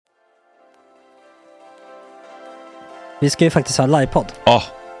Vi ska ju faktiskt ha livepodd. Ja,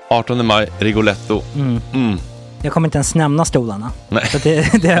 18 maj, Rigoletto. Jag kommer inte ens nämna stolarna. Nej. För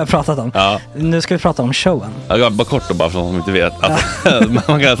det har jag pratat om. Ja. Nu ska vi prata om showen. Ja, bara kort då, bara för de som inte vet.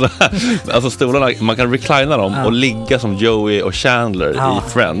 Man kan alltså stolarna, man kan reclina dem och ligga som Joey och Chandler i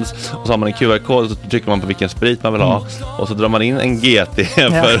Friends. Och så har man en QR-kod och så trycker man på vilken sprit man vill ha. Och så drar man in en GT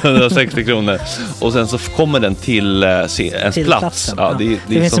för 160 kronor. Och sen så kommer den till ens plats. Ja, det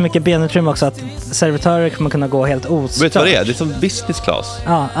finns så mycket benutrymme också att servitörer kommer kunna gå helt ostört. Vet du vad det är? Det är som business class.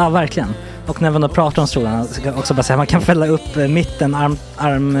 Ja, verkligen. Och när man då pratar om stolarna så kan jag också bara säga att man kan fälla upp mitten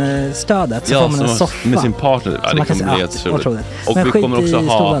armstödet så får man en soffa med sin partner. Ja, det kommer bli helt otroligt. Och men vi kommer också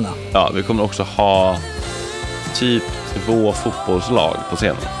stolarna. vi kommer också ha typ 2 fotbollslag på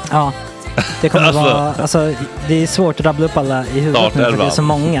scenen. Ja. Det kommer vara, alltså det är svårt att rabbla upp alla i huvudet nu för det är så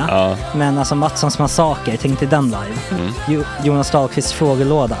många. Ja. Men alltså Mattssons massaker, tänk till den live. Jonas Dahlqvists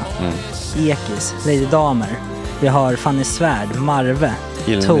frågelåda. Ekis, Lady Damer. Vi har Fanny Svärd, Marve,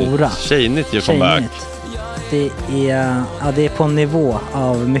 Tora. Tjejnytt gör comeback. Det är på en nivå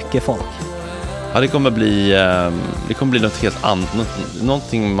av mycket folk. Ja, det kommer bli något helt annat.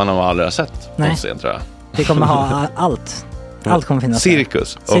 Någonting man har aldrig sett på scen, tror jag. Det kommer ha allt. Allt kommer finnas.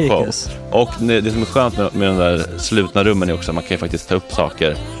 Cirkus. Och det som är skönt med de där slutna rummen är också att man kan ju faktiskt ta upp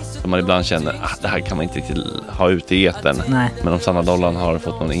saker som man ibland känner det här kan man inte riktigt ha ute i etern. Nej. Men om Sanna Dollan har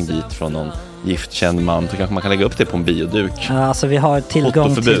fått någon invit från någon giftkänd man så kanske man kan lägga upp det på en bioduk. Ja, alltså vi har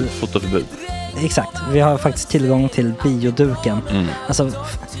tillgång till fotoförbud. Exakt, vi har faktiskt tillgång till bioduken. Alltså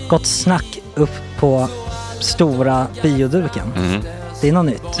gott snack upp på stora bioduken. Det är något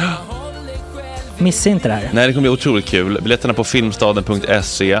nytt. Missa inte det här. Nej, det kommer bli otroligt kul. Biljetterna på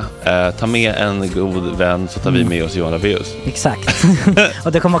filmstaden.se. Ta med en god vän så tar vi med oss Johan Rabaeus. Exakt.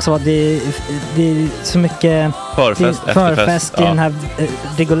 Och det kommer också vara det är så mycket förfest i den här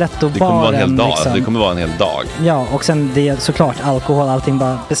Rigoletto-baren. Det kommer vara en hel dag. Liksom. Det kommer vara en hel dag. Ja, och sen det är såklart alkohol, allting.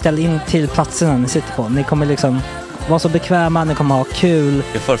 Bara beställ in till platserna ni sitter på. Ni kommer liksom vara så bekväma, ni kommer ha kul.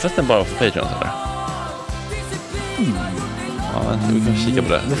 Är förfesten bara för Patreon eller? Ja, vi kan kika på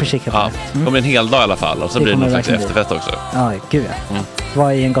det. Vi får kika på det. Det kommer en hel dag i alla fall. Och så blir det någon slags efterfest också. Ja, gud ja.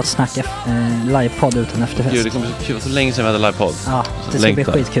 Vad är en gott snack livepodd utan efterfest? Gud, det kommer bli så länge sedan vi hade livepodd. Ja, det ska bli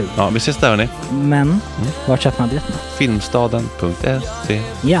skitkul. Ja, vi ses där hörni. Men, var köper man biljetterna? Filmstaden.se.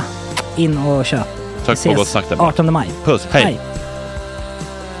 Ja, in och köp. Tack på gott snack där. 18 maj. Puss, hej.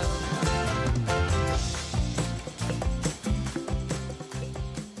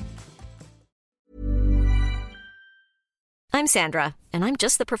 I'm Sandra, and I'm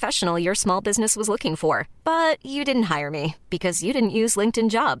just the professional your small business was looking for. But you didn't hire me because you didn't use LinkedIn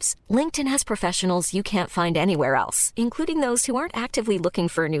Jobs. LinkedIn has professionals you can't find anywhere else, including those who aren't actively looking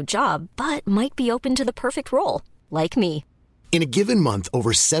for a new job, but might be open to the perfect role, like me. In a given month,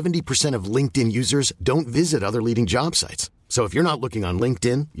 over 70% of LinkedIn users don't visit other leading job sites. So if you're not looking on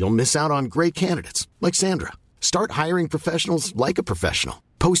LinkedIn, you'll miss out on great candidates, like Sandra. Start hiring professionals like a professional.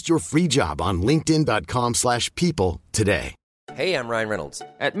 Post your free job on linkedin.com/people today. Hey, I'm Ryan Reynolds.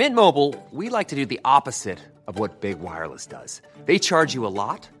 At Mint Mobile, we like to do the opposite of what Big Wireless does. They charge you a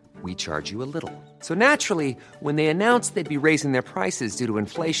lot, we charge you a little. So naturally, when they announced they'd be raising their prices due to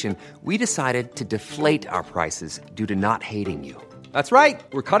inflation, we decided to deflate our prices due to not hating you. That's right.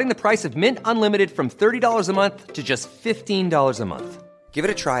 We're cutting the price of Mint Unlimited from $30 a month to just $15 a month. Give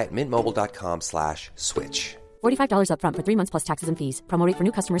it a try at mintmobile.com/switch. $45 up front for 3 months plus taxes and fees. Promo rate for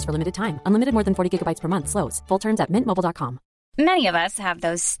new customers for limited time. Unlimited more than 40 gigabytes per month. Slows full terms at mintmobile.com. Many of us have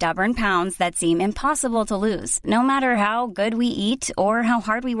those stubborn pounds that seem impossible to lose, no matter how good we eat or how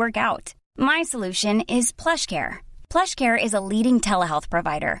hard we work out. My solution is PlushCare. PlushCare is a leading telehealth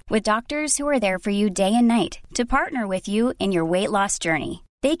provider with doctors who are there for you day and night to partner with you in your weight loss journey.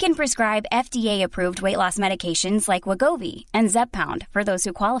 They can prescribe FDA-approved weight loss medications like Wegovy and Zepbound for those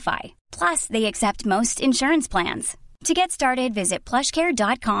who qualify. Plus, they accept most insurance plans. To get started, visit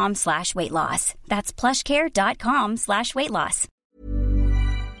plushcare.com/weightloss. That's plushcare.com/weightloss.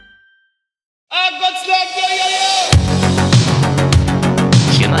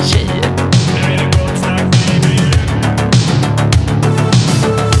 Tjena tjejer.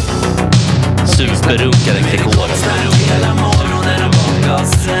 Superrunkaren Gregor. Hela morgonen och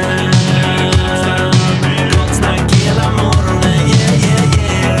bakgasen. Gott snack hela morgonen,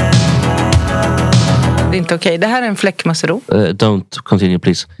 Det är inte okej. Det här är en fläckmussero. Don't continue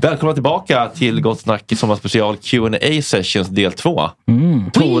please. Välkomna tillbaka till Gott Snack i sommarspecial Q&A sessions del 2.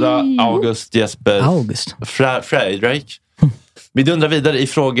 Tora, August, Jesper, Fredrik. Vi dundrar vidare i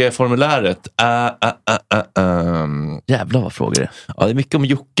frågeformuläret. Jävlar vad frågor det är. Ja, det är mycket om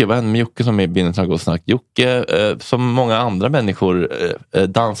Jocke. Vad hände med Jocke som är bindet Gott Snack? Jocke, som många andra människor,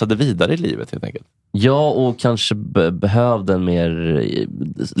 dansade vidare i livet helt enkelt. Ja, och kanske behövde en mer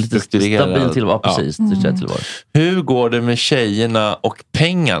lite stabil tillvaro. Precis, tillvaro. Hur går det med tjejerna och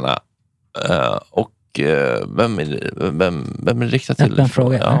pengarna? Och vem är det riktat till? Öppen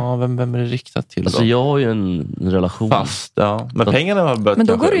fråga. Ja, vem är det riktat till? Alltså jag har ju en relation. Fast, ja. Men pengarna har börjat. Men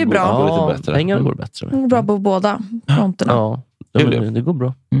då går det ju bra. Ja, pengarna går bättre. Det går bra på båda fronterna. Ja, det går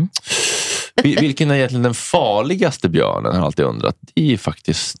bra. Vilken är egentligen den farligaste björnen, har jag alltid undrat. Det är ju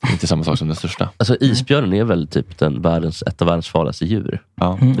faktiskt inte samma sak som den största. Alltså isbjörnen är väl typ ett av världens farligaste djur.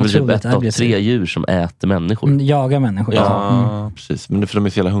 Ja. Det är väl typ ett av 3 djur som äter människor. Jagar människor. Ja, precis. Men det är för de är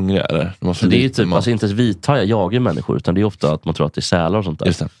så jävla hungriga, eller? Det är ju typ, alltså inte ens vithajar jagar människor, utan det är ofta att man tror att det är sälar och sånt där.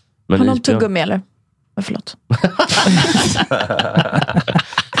 Just det. Men har någon tuggummi eller? Förlåt.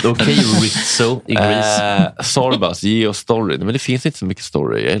 Okej, Rizzo i Grease. Sorbas, Geostory. Men det finns inte så mycket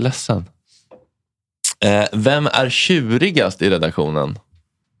story, jag är ledsen. Vem är tjurigast i redaktionen?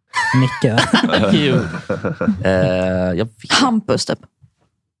 Micke. Jag vet. Hampus typ.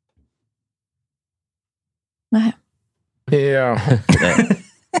 Nej. Ja.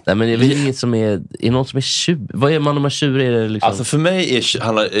 Nej, men det är väl inget som är någon som är tjurig. Vad är man om man är tjurig? Är det liksom... Alltså för mig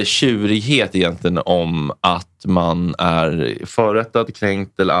handlar tjurighet egentligen om att man är förrättad,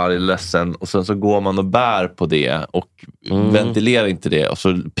 kränkt eller arg, ledsen, och sen så går man och bär på det och ventilerar inte det, och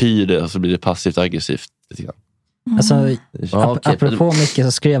så pyr det, och så blir det passivt aggressivt lite grann. Alltså, apropå Micke,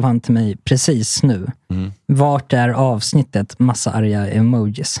 så skrev han till mig precis nu. Vart är avsnittet massa arga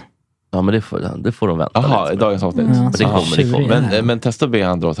emojis? Ja, men det får de vänta. Jaha, i dagens avsnitt. Men det kommer. Men testa att be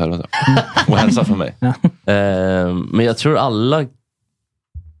han dra åt helvete. Och hälsa från mig. Men jag tror alla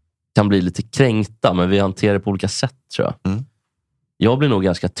kan bli lite kränkta, men vi hanterar det på olika sätt, tror jag. Jag blir nog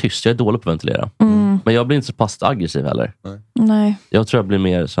ganska tyst. Jag är dålig på att ventilera. Men jag blir inte så pass aggressiv heller. Nej. Jag tror jag blir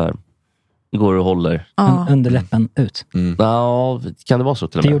mer så här, går och håller underläppen ut. Ja, kan det vara så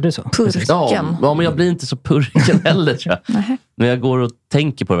till och med? Det gjorde så. Purken. Ja, men jag blir inte så purken heller, tror jag. Men jag går och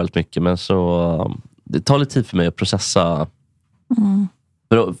tänker på det väldigt mycket, men så det tar lite tid för mig att processa.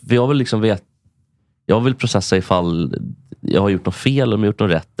 För jag vill liksom jag vill processa ifall jag har gjort något fel, eller om jag har gjort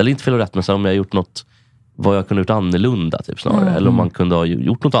något rätt. Eller inte fel och rätt, men så om jag har gjort något, vad jag kunde ha gjort annorlunda typ, snarare. Eller om man kunde ha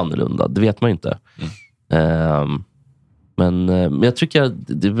gjort något annorlunda. Det vet man inte. Men jag tycker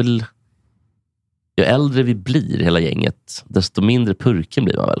det är väl, ju äldre vi blir hela gänget, desto mindre purken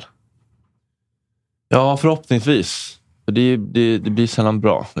blir man väl. Ja, förhoppningsvis. För det blir sällan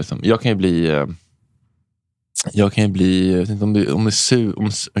bra. Liksom. Jag kan ju bli, jag vet inte om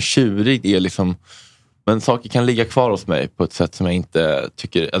tjurig är liksom, men saker kan ligga kvar hos mig på ett sätt som jag inte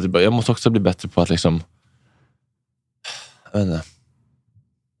tycker. Alltså, jag måste också bli bättre på att liksom, jag vet inte,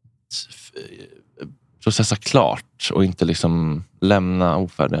 processa klart och inte liksom lämna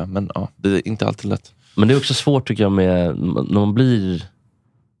ofärdiga. Men ja, det är inte alltid lätt. Men det är också svårt, tycker jag, med när man blir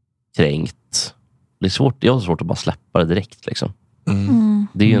kränkt. Det är svårt, jag har svårt att bara släppa det direkt liksom.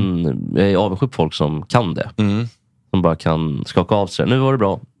 Det är jag är avundsjuk på folk som kan det. Som bara kan skaka av sig. Nu var det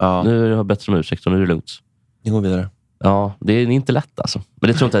bra. Nu har jag bett om ursäkt och nu är det lugnt. Det går vidare. Ja, det är inte lätt alltså. Men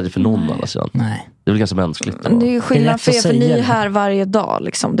det tror jag inte att det är för någon andra sidan. Nej. Det är väl ganska mänskligt. Men det är ju skillnad för ni är här varje dag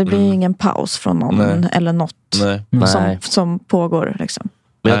liksom. Det blir ingen paus från någon eller något som pågår liksom.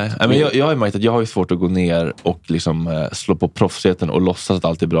 Men jag har märkt att jag har ju svårt att gå ner och liksom slå på proffsigheten och låtsas att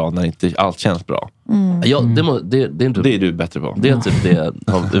allt är bra när inte allt känns bra. Ja, det är du bättre på. Det är typ det jag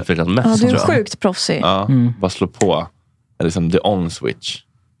har utvecklat mest. Ja, du är sjukt proffsig. Ja, bara slå på liksom the on switch.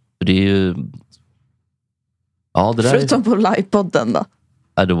 Det är ju det där förutom på livepodden då.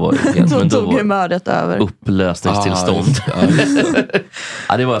 Ja, då var det helt, då tog humöret över. Upplösningstillstånd.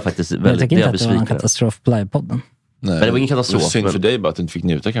 Ja, det var faktiskt väldigt. Jag tycker inte att det var en katastrof på livepodden. Nej, men det var ingen katastrof. Det var synd för dig bara att du inte fick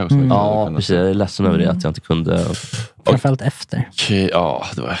njuta kanske. Ja, precis. Jag är ledsen över det, att jag inte kunde. Framförallt efter. Ja,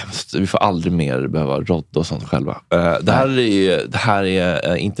 det var hemskt. Vi får aldrig mer behöva rodda och sånt själva. Det här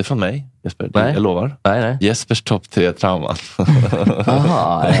är inte från mig, Jesper. Nej. Jag lovar. Nej. Jespers topp 3 trauman.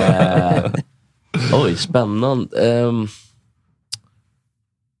 Aha. Oj, spännande.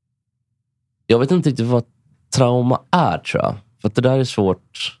 Jag vet inte riktigt vad trauma är, tror jag. För att det där är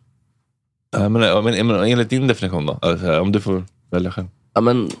svårt. Men enligt din definition då? Alltså, om du får välja själv. Ja,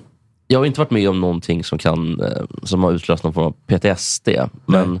 men jag har inte varit med om någonting som har utlöst någon form av PTSD.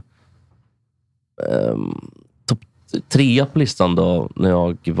 Men topp 3 på listan då, när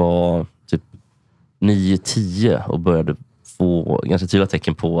jag var typ 9-10 och började få ganska tydliga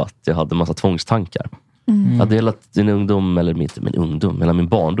tecken på att jag hade massa tvångstankar. Jag hade hela min ungdom, hela min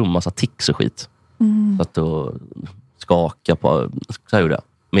barndom, massa tics och skit. Så att då skaka på, så här gjorde jag.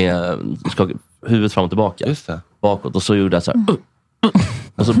 Med huvudet fram och tillbaka. Just det. Bakåt. Och så gjorde jag så här.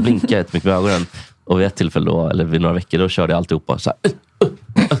 Och så blinkade jag jättemycket med ögonen. Och vid ett tillfälle då, eller vid några veckor, då körde jag alltihopa så här.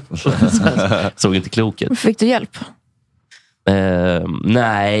 Såg inte klok ut. Fick du hjälp?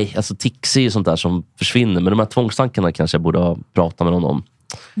 Nej, alltså tics är ju sånt där som försvinner. Men de här tvångstankarna kanske jag borde ha pratat med någon om.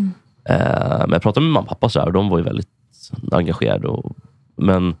 Men jag pratade med mamma och pappa så här, och de var ju väldigt engagerade.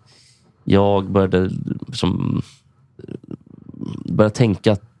 Men jag började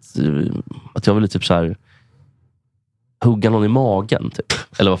tänka att jag ville typ så här hugga någon i magen typ.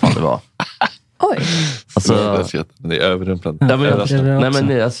 Eller vad fan det var. Oj. Alltså, det är överrumplat.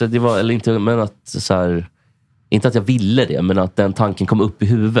 Det var eller inte, men att så här, inte att jag ville det, men att den tanken kom upp i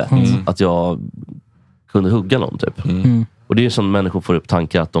huvudet att jag kunde hugga någon typ. Och det är ju som människor får upp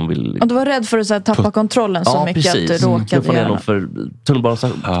tankar att de vill... Och du var rädd för att så här, tappa kontrollen så mycket precis. Att du råkade göra. För tunnelbanan,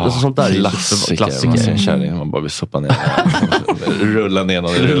 sånt där är klassiker. Man ser en kärring, man bara vill soppa ner rulla ner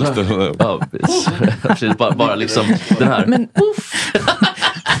någon i rullstolen. Precis. Bara liksom den här.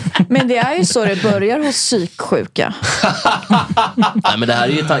 Men det är ju så det börjar hos psyksjuka. Nej, men det här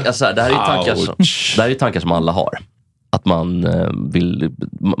är ju tankar som alla har. Att man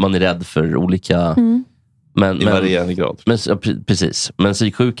är rädd för olika... I varierande grad. Precis. Men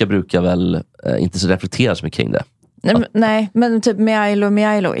psyksjuka brukar väl inte så reflektera så mycket kring det. Nej, men typ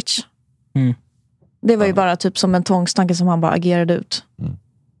Mihailovic. Det var ju bara typ som en tvångstanke som han bara agerade ut.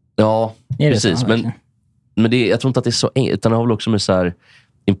 Ja, precis. Men jag tror inte att det är så enkelt. Utan det har väl också med så här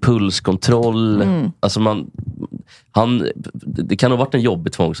impulskontroll. Alltså det kan ha varit en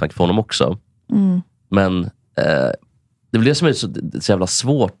jobbig tvångstanke för honom också. Men det är väl det som är så jävla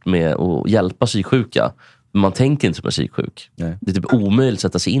svårt med att hjälpa psyksjuka. Man tänker inte som en psyksjuk. Nej. Det är typ omöjligt att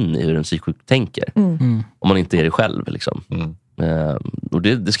sätta sig in i hur en psyksjuk tänker. Om man inte är det själv liksom. Och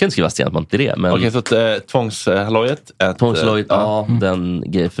det ska inte skrivas till att man inte är det. Men... Okej, så tvångshallojet? Tvångshallojet, den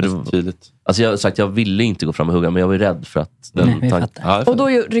grejen. För det var tydligt. Alltså jag har sagt, jag ville inte gå fram och hugga, men jag var rädd för att den och då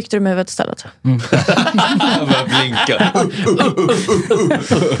ryckte du med huvudet istället. Jag började blinka.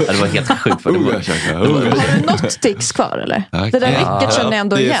 Det var helt sjukt. Har du något tics kvar eller? Det där rycket känner jag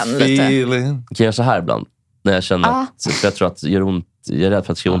ändå igen lite. Kan jag göra så här ibland? När jag känner för jag tror att det gör ont. Jag är rädd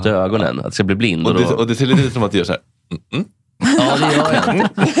för att det ska göra ont i ögonen. Att det ska bli blind. Och det ser lite ut som att det gör så här. Ja, det gör jag.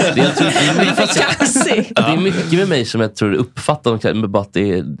 Det är mycket med mig som jag tror uppfattar med bara att det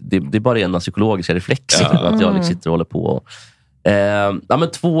är bara rena psykologiska reflexer. Att jag liksom sitter och håller på.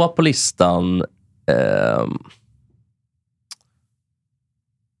 Men 2 på listan.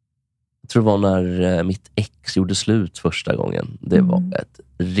 Jag tror det var när mitt ex gjorde slut första gången. Det var ett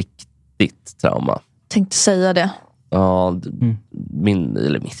riktigt trauma. Tänkte säga det. Ja,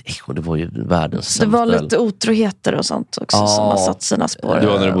 mitt echo, det var ju världens sämsta. Det var lite otroheter och sånt också som har satt sina spår. Det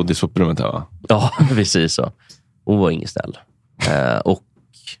var när du bodde i soprummet här, va? Ja, precis så. Hon var ingen snäll.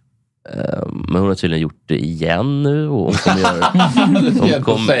 Men hon har tydligen gjort det igen nu. Och hon kommer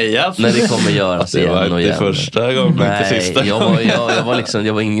göra när det kommer göras igen och igen. Det var inte första gången, inte sista.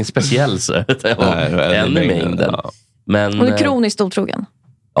 Jag var ingen speciell så. Jag var en i mängden. Men, hon är kroniskt otrogen.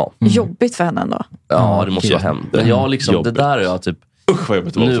 Ja. Jobbigt för henne ändå. Ja, det måste ju ha hänt. Men jag liksom, det där är jag typ... Usch vad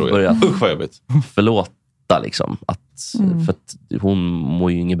jobbigt. Nu börjar jag förlåta liksom. För att hon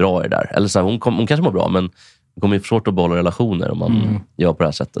mår ju inget bra i det där. Eller så här, hon kanske mår bra, men det kommer ju svårt att behålla relationer om man gör på det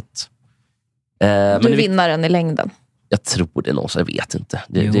här sättet. Du vinner den i längden. Jag tror det någonstans, jag vet inte.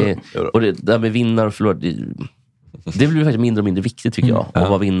 Och det där med vinnar och förlora, det blir faktiskt mindre och mindre viktigt tycker jag. Att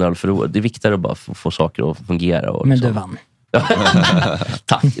vara vinnare eller förlora. Det är viktigare att bara få saker att fungera. Och men du vann.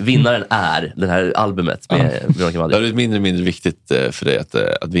 Tack. Vinnaren är det här albumet med Veronica Maggio. Det är mindre och mindre viktigt för dig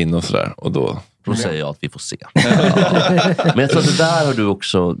att vinna och sådär. Och då säger jag att vi får se. Men jag tror att det där har du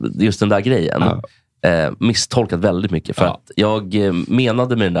också, just den där grejen misstolkat väldigt mycket. För att jag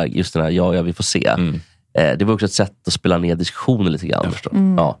menade med den där, just den här vi får se. Det var också ett sätt att spela ner diskussionen lite grann.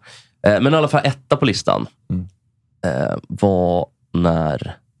 Ja. Men i alla fall 1 på listan var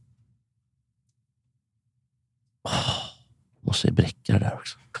när måste jag bräcka det där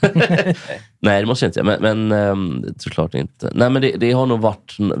också. Nej, det måste jag inte. Men såklart inte. Nej, men det har nog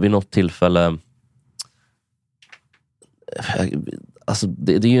varit vid något tillfälle. Alltså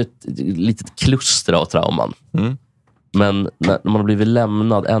det är ju ett litet kluster av trauman. Men när man har blivit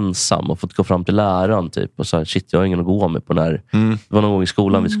lämnad ensam och fått gå fram till läraren typ och så här, shit, jag har ingen att gå med på när det var någon gång i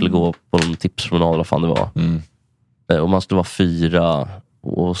skolan vi skulle gå på en tipspromenad, vad fan det var. Och man skulle vara 4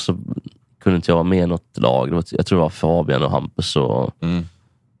 och så kunde inte jag vara med i något lag. Jag tror det var Fabian och Hampus och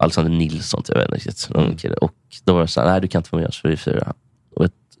Alexander Nilsson, jag vet inte riktigt. Och då var det så här, nej du kan inte vara med oss för 4. Och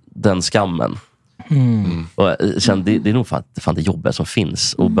den skammen. Och jag kände, det är nog fan det jobbiga som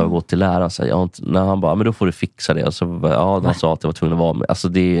finns och behöva gå till läraren och säga, när han bara, men då får du fixa det. Och så han sa att jag var tvungen att vara med. Alltså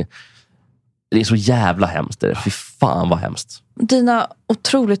det är så jävla hemskt det. Fy fan vad hemskt. Dina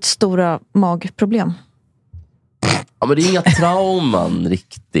otroligt stora magproblem. Ja, men det är inga trauman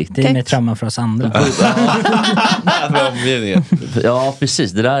riktigt. Det är mer trauman för oss andra. Ja,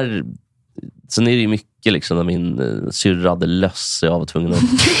 precis. Det där... Sen är det ju mycket liksom när min syrra hade löss. Jag var tvungen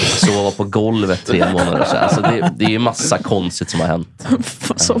att sova på golvet 3 månader. Så. Alltså det är ju massa konstigt som har hänt.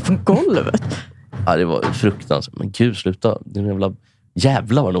 Sova på golvet? Ja, det var fruktansvärt. Men gud, sluta. Det är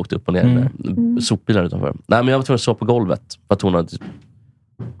jävla vad den åkte upp och ner. Sopbilar utanför. Nej, men jag var tvungen att sova på golvet. För att hon hade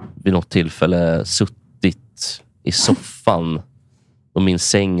vid något tillfälle suttit i soffan och min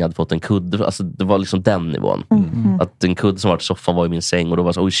säng hade fått en kudde. Alltså det var liksom den nivån. Att en kudde som var i soffan var i min säng. Och då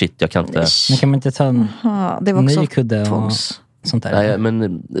var så, oj shit, jag kan inte... Men kan man inte ta en ny kudde och sånt där? Nej,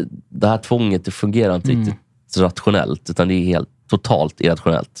 men det här tvånget, det fungerar inte riktigt rationellt. Utan det är helt totalt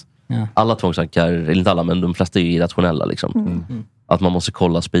irrationellt. Ja. Alla tvångstankar, eller inte alla, men de flesta är ju irrationella liksom. Att man måste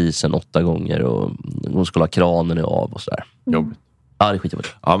kolla spisen 8 gånger och man måste kolla kranen är av och sådär. Jobbigt. Ja, det är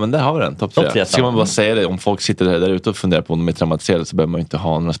skitjobbigt. Ja, men där har vi den. Topp 3. Ska man bara säga det, om folk sitter där ute och funderar på om de är traumatiserade, så behöver man inte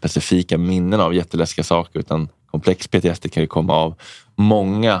ha några specifika minnen av jätteläskiga saker, utan komplex PTSD kan ju komma av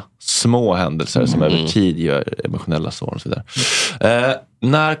många små händelser som över tid gör emotionella sår och så vidare.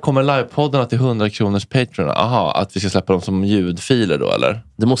 När kommer livepoddarna till 100 kronors Patreon? Aha, att vi ska släppa dem som ljudfiler då, eller?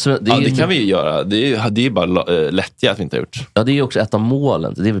 Det kan vi ju göra. Det är bara lättja att vi inte har gjort. Ja, det är ju också ett av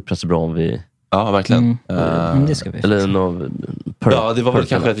målen. Det är väl plötsligt bra om vi... Ja, verkligen. Det ska vi. Eller ja, det var väl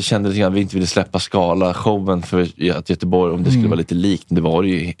kanske att vi kände lite grann att vi inte ville släppa Skala-showen för att Göteborg, om det skulle vara lite likt. Det var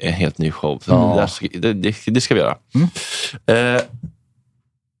ju en helt ny show. Så det ska vi göra.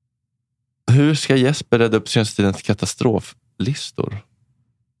 Hur ska Jesper rädda upp synstidens katastroflistor?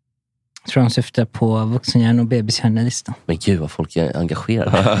 Jag tror han syftar på vuxenhjärn- och bebishjärnelistan. Men gud vad folk är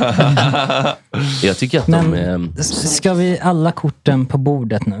engagerade. Jag tycker att ska vi alla korten på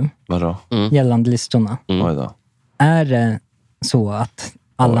bordet nu? Vadå? Gällande listorna. Är det så att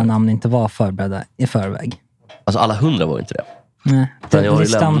alla namn inte var förberedda i förväg? Alltså alla 100 var inte det. Nej,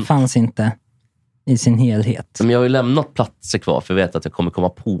 listan fanns inte i sin helhet. Men jag har ju lämnat platser kvar, för jag vet att jag kommer komma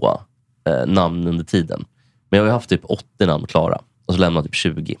på namn under tiden. Men jag har ju haft typ 80 namn klara. Och så lämnat typ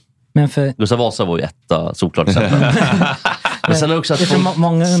 20. Men för... Gustav Vasa var ju etta, såklart exempel. Men sen är också att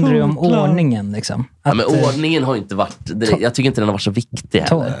många undrar ju om ordningen liksom. Ja, men ordningen har inte varit... Jag tycker inte den har varit så viktig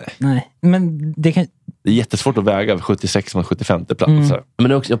heller. Nej, men det kan... Det är jättesvårt att väga 76 och 75 plats. Men,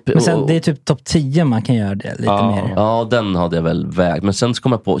 det är också, men sen, det är typ topp 10 man kan göra det lite mer. Ja, den hade jag väl vägt. Men sen så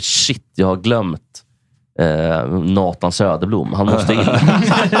kom jag på, shit, jag har glömt Nathan Söderblom. Han måste in.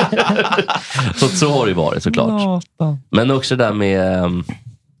 så har det ju varit såklart. Men också det där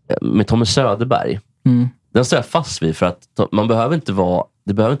med Tommy Söderberg. Den står jag fast vid, för att det behöver inte vara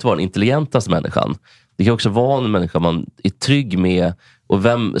den intelligentaste människan. Det kan också vara en människa man är trygg med. Och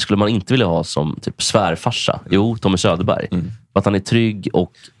vem skulle man inte vilja ha som typ svärfarsa? Jo, Tommy Söderberg. För att han är trygg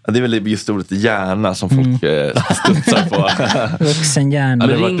och... Ja, det är väl just ordet hjärna som folk studsar på. Vuxenhjärna.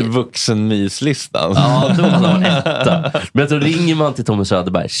 Det har varit vuxenmyslistan. Ja, då var han etta. Men jag tror, ringer man till Tommy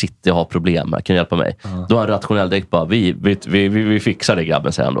Söderberg, shit, jag har problem här, kan du hjälpa mig? Då är han rationell direkt bara, vi fixar det,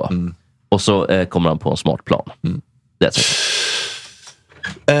 grabben, säger han då. Och så kommer han på en smart plan. Det är så.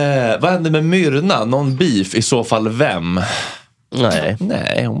 Vad hände med Myrna? Någon beef? I så fall vem?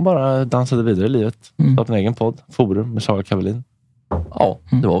 Nej, hon bara dansade vidare i livet. Startade en egen podd, Forum med Saga Kavelin. Ja,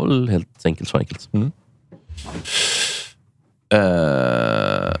 det var väl helt enkelt så enkelt.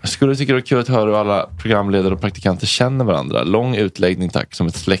 Skulle du tycka det är kul att höra hur alla programledare och praktikanter känner varandra? Lång utläggning, tack, som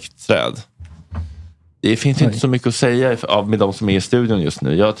ett släktträd. Det finns inte så mycket att säga med de som är i studion just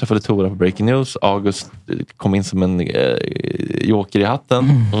nu. Jag träffade Tora på Breaking News. August kom in som en joker i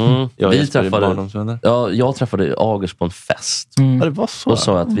hatten. Jag träffade August på en fest. Ja, det var så. Och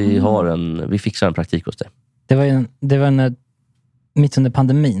sa att vi fixar en praktik hos dig. Det var mitt under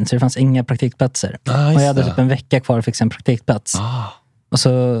pandemin, så det fanns inga praktikplatser. Och jag hade typ en vecka kvar att fixa en praktikplats. Och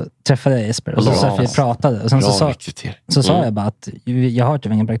så träffade jag Jesper och så sa vi pratade. Och sen så sa jag bara att jag har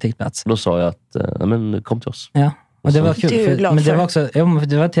typ ingen praktikplats. Då sa jag att men kom till oss. Ja, och det var kul. Men det var också,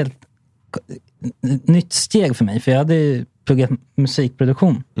 det var ett helt nytt steg för mig. För jag hade pluggat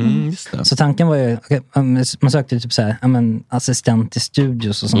musikproduktion. Just det. Så tanken var ju, man sökte typ så här, assistent i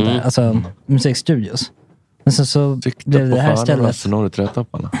studios och sånt där. Alltså musikstudios. Men så blev det här stället. Så når du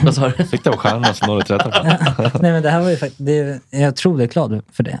trätopparna. Sikta på stjärnorna så når du trätopparna. Nej, men det här var ju faktiskt, jag tror det är glad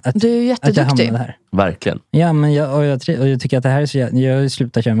för det. Du är jätteduktig. Här. Verkligen. Ja, men jag tycker att det här är så, jag har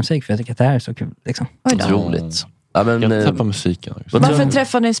slutat köra musik för jag tycker att det här är så kul liksom. Otroligt. Ja, men, jag tappar musiken också. Varför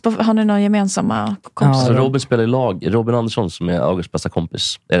träffar ni? Har ni några gemensamma kompisar? Robin spelar i lag. Robin Andersson, som är Augusts bästa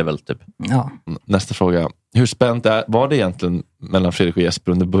kompis, är det väl typ. Ja. Nästa fråga. Hur spänt var det egentligen mellan Fredrik och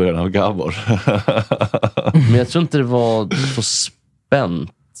Jesper under början av Gabor? Men jag tror inte det var så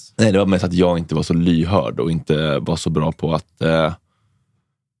spänt. Nej, det var mest att jag inte var så lyhörd och inte var så bra på att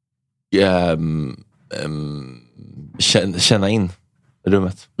känna in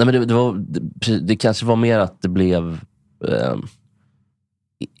rummet. Nej, men det kanske var mer att det blev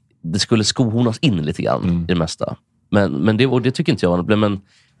det skulle skohornas in lite grann i det mesta. Men det tycker inte jag. Men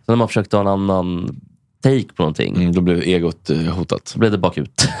när man försökte ha en annan take på någonting. Då blev egot hotat. Då blev det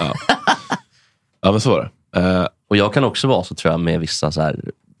bakut. Ja. Ja, men så var det. Och jag kan också vara så, tror jag, med vissa så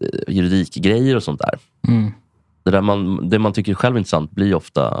här juridikgrejer och sånt där. Det man tycker själv är intressant blir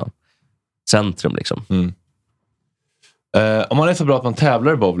ofta centrum liksom. Om man är så bra att man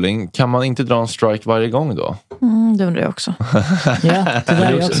tävlar i bowling, kan man inte dra en strike varje gång då? Det undrar jag också. Ja, det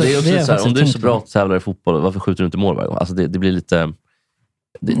är också så här, om du är så bra att tävla i fotboll, varför skjuter du inte mål varje gång? Alltså det blir lite...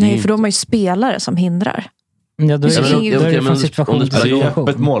 Nej, för de är ju spelare som hindrar. Ja, då är det från situation till situation.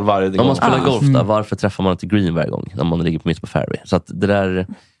 Ett mål varje gång. Om man spelar golf där, varför träffar man inte green varje gång när man ligger på mitt på fairway? Så att det där...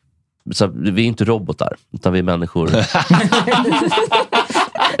 Så vi är inte robotar, utan vi är människor.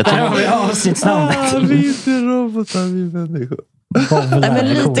 Där har vi avsnittsnamnet. Vi är inte robotar, vi är människor. Nej, men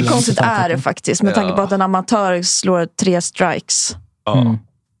lite konstigt är det faktiskt. Med tanke på att en amatör slår 3 strikes.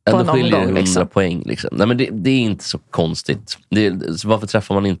 På en skiljer omgång 100 poäng liksom. Nej, men det är inte så konstigt. Så varför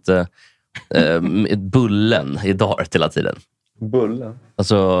träffar man inte bullen i dart hela tiden? Bullen?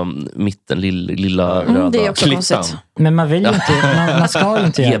 Alltså mitten, lilla röda. Det är också konstigt. Men man vill ju inte, man ska ju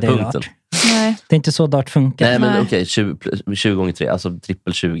inte göra det i dart. Nej. Det är inte så dart funkar. Nej, men okej, 20 gånger 3, alltså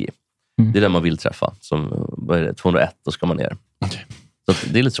trippel 20. Det är det man vill träffa. Som, vad är det, 201, då ska man ner. Okay. Så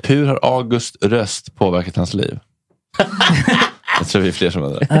det är lite så. Hur har August röst påverkat hans liv? Jag tror vi är fler som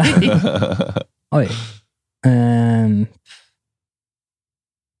undrar. Oj.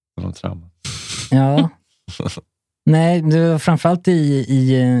 Ja. Nej, det var framförallt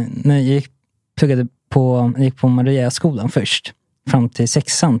när jag gick på Maria-skolan först. Fram till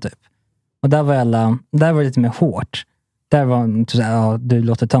 6:an typ. Och där var det lite mer hårt. Där var du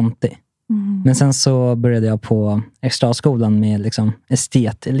låter töntig. Men sen så började jag på extraskolan med liksom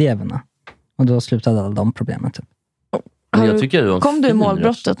esteteleverna. Och då slutade alla de problemen typ. Kom du i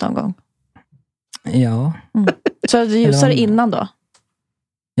målbrottet någon gång? Ja. Så du ljusade innan då?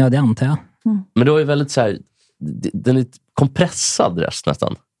 Ja, det antar jag. Men det var ju väldigt så här, den är kompressad röst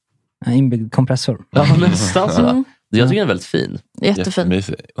nästan. Inbyggd kompressor. Ja, nästan så. Jag tycker den är väldigt fin. Jättefin.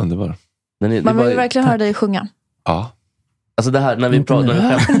 Underbar. Man vill verkligen höra dig sjunga. Ja. Alltså det här, när vi pratar...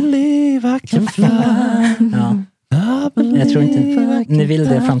 Jag tror inte ni vill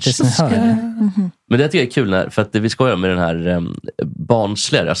det fram tills ni hör det. Men det tycker jag är kul för att det vi skojar med den här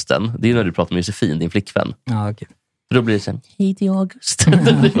barnsliga rösten. Det är när du pratar med Josefin, din flickvän. Ja, okej. För då blir det så här, hej till August.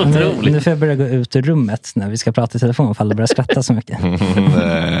 Nu får jag börja gå ut ur rummet när vi ska prata i telefon för alla börjar skratta så mycket.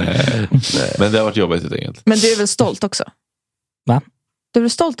 Nej. Men det har varit jobbigt helt enkelt. Men du är väl stolt också? Va? Du är väl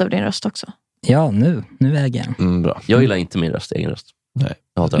stolt över din röst också? Ja, nu äger jag. Bra. Jag gillar inte min egen röst. Nej.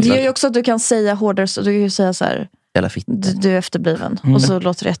 Det gör ju också att du kan säga hårdare, så du kan ju säga så här: du är efterbliven. Och så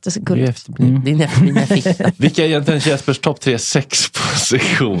låter det jättegulligt. Din efterblivna fitta. Vilka är egentligen Jespers topp 3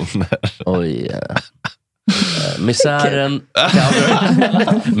 sexpositioner? Oj. Misären.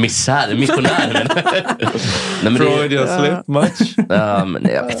 Misären, missionären. Freudian slip much? Men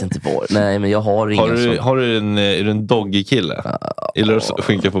jag vet inte vad. Nej, men jag har ingen är du en doggy-kille? Eller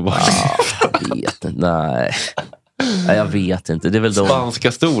skinka på baken? Jag vet inte, nej, jag vet inte. Det är väl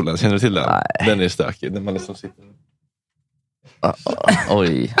Spanska stolen, känner du till den? Nej. Den är stökig, när man liksom sitter...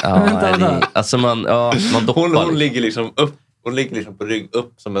 Oj. Alltså man doppar. Hon ligger liksom upp. Hon ligger liksom på rygg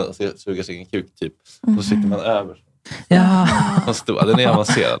upp som en suger sin kuk typ. Så sitter man över. Ja. Den är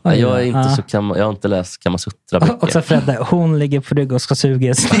avancerad. Jag är inte så jag har inte läst Kamasutra mycket. Och så Fredda, hon ligger på rygg och ska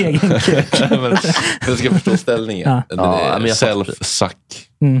suga sin egen kuk. Men jag ska förstå ställningen. Ja. Self-suck.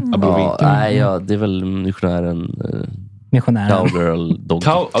 Nej, det är väl missionären. Cowgirl dog.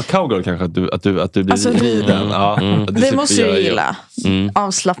 Cowgirl kanske att du blir alltså, riden. Det måste du gilla.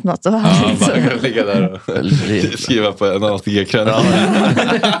 Avslappnat och man kan ligga där och skriva på en ATG-kröna.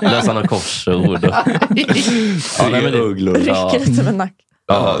 Läsa några korsord. Ugglor. Rycker lite med nack.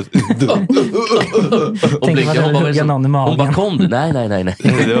 Tänk vad du hugga någon i magen. Hon bara, kom du? Nej.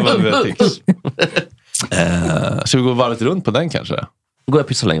 Det var vad jag tyckte. Ska vi gå varvet runt på den kanske? Går jag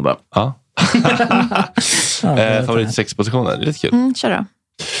pissa länge bara. Ja. Favorit sexpositioner, det är lite kul. Kör då.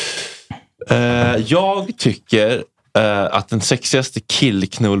 Jag tycker att den sexigaste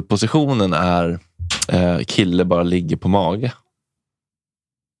killknullpositionen är kille bara ligger på mage.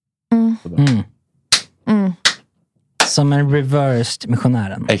 Som en reversed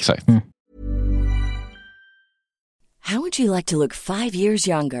missionären. Exakt. How would you like to look 5 years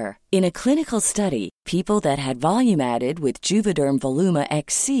younger? In a clinical study, people that had volume added with Juvederm Voluma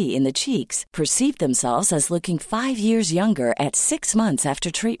XC in the cheeks perceived themselves as looking 5 years younger at 6 months after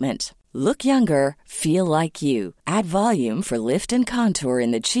treatment. Look younger, feel like you. Add volume for lift and contour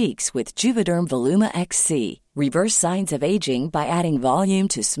in the cheeks with Juvederm Voluma XC. Reverse signs of aging by adding volume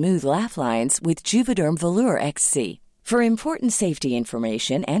to smooth laugh lines with Juvederm Volure XC. For important safety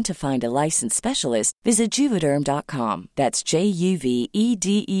information and to find a licensed specialist, visit Juvederm.com. That's JUVEDERM.com.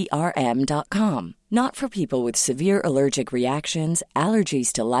 Not for people with severe allergic reactions,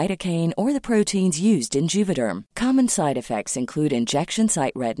 allergies to lidocaine, or the proteins used in Juvederm. Common side effects include injection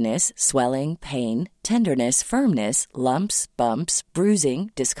site redness, swelling, pain, tenderness, firmness, lumps, bumps,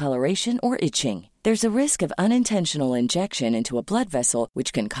 bruising, discoloration, or itching. There's a risk of unintentional injection into a blood vessel,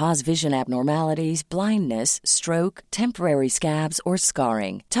 which can cause vision abnormalities, blindness, stroke, temporary scabs, or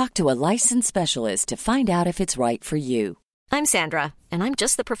scarring. Talk to a licensed specialist to find out if it's right for you. I'm Sandra, and I'm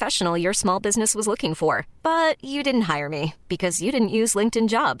just the professional your small business was looking for. But you didn't hire me because you didn't use LinkedIn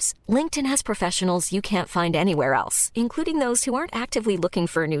Jobs. LinkedIn has professionals you can't find anywhere else, including those who aren't actively looking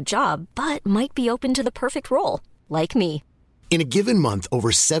for a new job, but might be open to the perfect role, like me. In a given month, over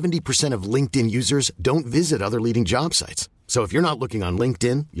 70% of LinkedIn users don't visit other leading job sites. So if you're not looking on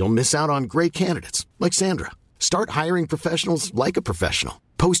LinkedIn, you'll miss out on great candidates like Sandra. Start hiring professionals like a professional.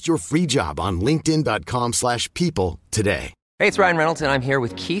 Post your free job on linkedin.com/people today. Hey, it's Ryan Reynolds, and I'm here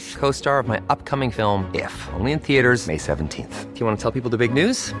with Keith, co-star of my upcoming film, If, only in theaters May 17th. Do you want to tell people the big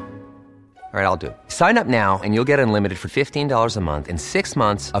news? All right, I'll do it. Sign up now and you'll get unlimited for $15 a month and 6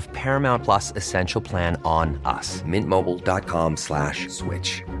 months of Paramount Plus Essential Plan on us. MintMobile.com/switch.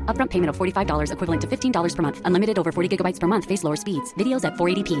 Upfront payment of $45 equivalent to $15 per month. Unlimited over 40 gigabytes per month. Face lower speeds. Videos at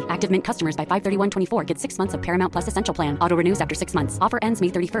 480p. Active Mint customers by 531.24 get 6 months of Paramount Plus Essential Plan. Auto renews after 6 months. Offer ends May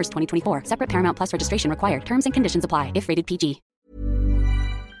 31st, 2024. Separate Paramount Plus registration required. Terms and conditions apply if rated PG.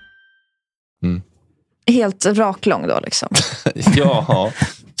 Helt raklång då liksom. Ja,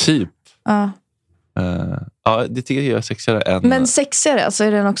 typ. Ja, det tycker jag är sexigare än... Men sexigare, alltså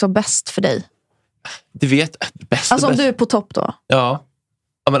är den också bäst för dig? Det vet bäst. Alltså om du är på topp då? Ja,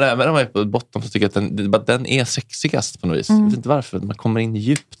 men även om jag är på botten så tycker jag att den är sexigast på något vis. Jag vet inte varför, man kommer in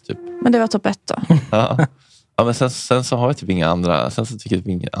djupt typ. Men det var topp 1 då? Ja, men sen så har jag typ inga andra. Sen så tycker jag att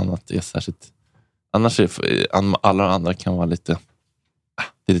inget annat är särskilt... Annars är alla andra kan vara lite...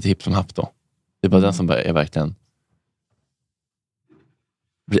 Det är lite hipp som happ då. Det är bara den som är verkligen...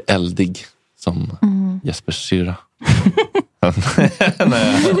 blir eldig som Jespers syra.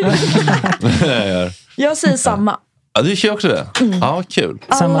 Jag säger samma. Ja, du kör också det? Ja, kul.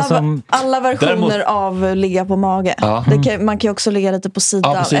 Alla versioner av ligga på mage. Man kan ju också ligga lite på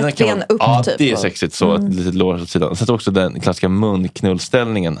sidan. Ja, på sidan ett ben upp typ. Det är sexigt så. Lite lår åt sidan. Sen också den klassiska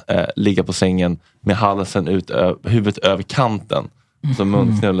munknullställningen. Ligga på sängen med halsen ut, huvudet över kanten. Så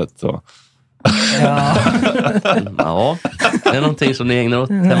munknullet så. Ja, det är någonting som ni ägnar åt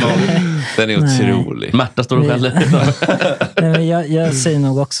hemma. Den är otrolig. Märta står och skäller. Jag säger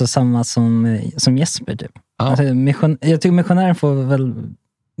nog också samma som Jesper typ. Alltså, jag tycker missionären får väl...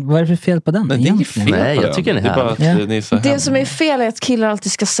 Vad är det för fel på den? Men det är fel. Nej, jag tycker det är det som är fel är att killar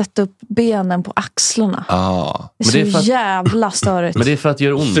alltid ska sätta upp benen på axlarna. Det är så jävla störigt. Men det är för att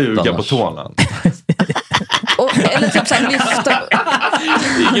göra ont. Suga på tårna. Eller typ såhär lyfta.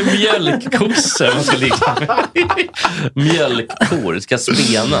 Ingen mjölkkossa man ska ligga. Mjölkkor ska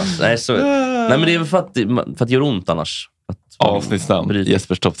spenas. Nej, men det är för att göra ont annars. Avsnittsnamn.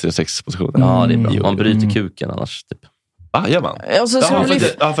 Jespers topp 36 positioner. Ja, det är bra. Man bryter kuken annars typ. Gör man?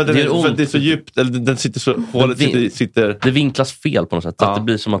 För det är så djupt. Eller den sitter så hålet sitter. Det vinklas fel på något sätt. Att det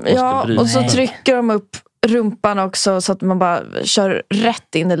blir som att man ska bryta. Och så trycker de upp rumpan också så att man bara kör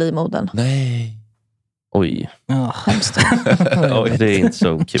rätt in i livmodern. Nej. Oj. Hemskt. Det är inte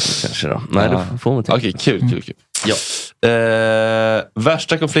så kul kanske då. Nej, då får man Okej, kul. Ja.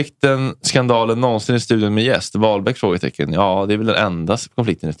 Värsta konflikten, skandalen någonsin i studion med gäst. Wahlbeck frågetecken. Ja, det är väl den enda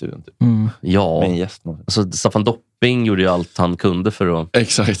konflikten i studion typ. Ja. Med en gäst. Alltså, Staffan Dopping gjorde ju allt han kunde för att...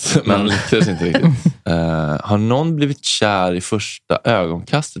 Exakt, men lyckades inte riktigt. Har någon blivit kär i första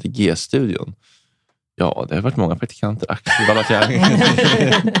ögonkastet i G-studion? Ja, det har varit många praktikanter aktiva.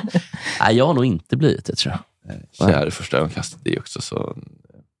 Nej, jag har nog inte blivit det, tror jag. Kär i första ögonkastet, det är också så...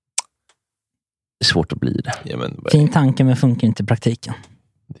 Det är svårt att bli det. Ja, men, fin tanke, men funkar inte i praktiken.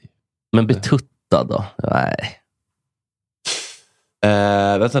 Men betuttad då? Nej.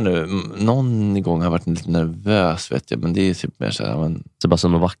 Vänta nu, någon gång har jag varit lite nervös, vet jag. Men det är typ mer så här... Men...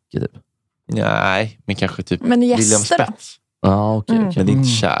 Sebastian och Vacker, typ? Nej, men kanske typ William Spets. Okay. Men det är inte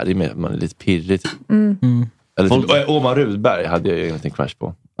kär, det är mer, man är lite pirrig typ. Eller typ, Omar Rudberg hade jag ju en liten crush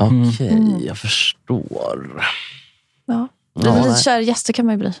på. Okej, jag förstår. Lite kär gäster kan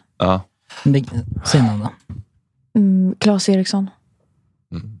man ju bli. Ja. Säg någon då. Claes Eriksson.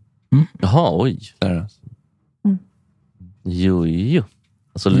 Jaha, oj. Jo.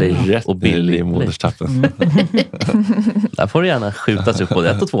 Alltså Leif och Billy i moderstappen. Där får du gärna skjutas upp på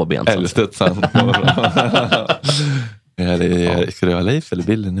 1 och 2 ben. Eller studsan. Ska det vara Leif eller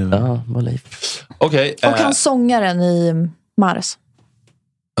Billy nu? Ja, var Leif. Okej. Och han sångaren i Mars.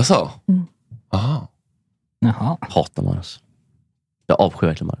 Alltså? Aha. Jaha. Hatar Mars. Jag avskyr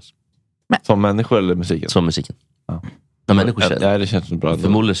verkligen Mars. Som människor eller musiken? Som musiken. Ja. Människor det känns som bra.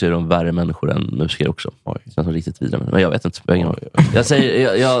 Förmodligen så är de värre människor än musiker också. Det känns som riktigt vidare. Men jag vet inte.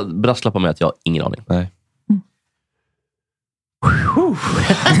 Jag brasklappar med att jag har ingen aning. Nej.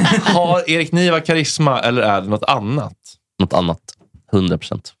 Har Erik Niva karisma eller är det något annat? Något annat.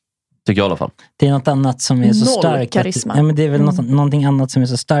 100%. Tycker jag i alla fall. Det är något annat som är så starkt. Karisma. Men det är väl någonting annat som är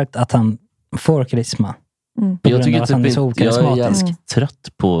så starkt att han får karisma. Jag tycker typ jag är jävligt trött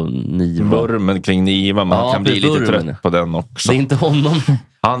på Niva. Vurmen kring Niva, man kan bli lite trött på den också. Det är inte honom.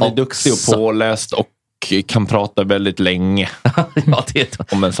 Han är duktig och påläst och kan prata väldigt länge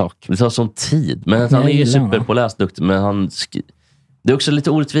om en sak. Det tar sån tid. Men han är ju superpåläst duktig. Men det är också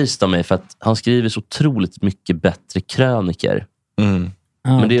lite orättvist av mig för att han skriver så otroligt mycket bättre kröniker. Ja,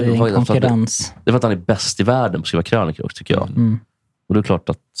 men det är en konkurrens. Det är för att han är bäst i världen på att skriva kröniker också, tycker jag. Och det är klart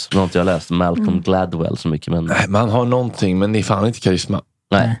att nu har inte jag läst Malcolm Gladwell så mycket. Men... Nej, man har någonting, men det är fan inte karisma.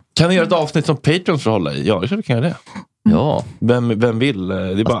 Nej. Kan ni göra ett avsnitt som Patreons får hålla i? Ja, jag kan göra det. Ja. Vem vill? Det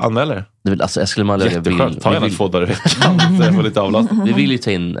är bara anmäler. Det vill, alltså Eskil Manlöga vill... Ta gärna 2 dagar i veckan. Så jag får lite avlastning. Vi vill ju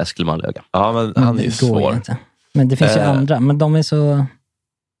ta in Eskil Manlöga. Ja, men han är ju svår. Men det finns ju andra. Men de är så...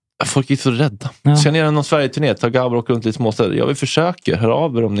 Folk är så rädda. Ska ni göra någon Sverige-turné? Ta Gabor och runt lite småstäder. Ja, vi försöker. Hör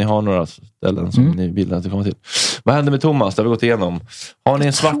av er om ni har några ställen som ni vill att det kommer till. Vad händer med Thomas? Det har vi gått igenom. Har ni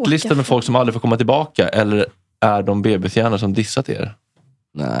en svartlista med folk som aldrig får komma tillbaka? Eller är de bebishjärnor som dissat er?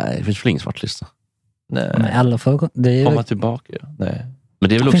 Nej, det finns väl ingen svartlista. Nej. Men alla får... Komma tillbaka? Nej. Men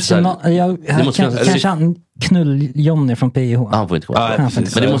det är väl också så här, kanske han knull-Johnny från PIH. Han får inte komma. Men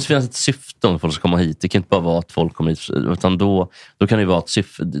det måste finnas ett syfte om folk ska komma hit. Det kan inte bara vara att folk kommer hit. Utan då kan det vara ett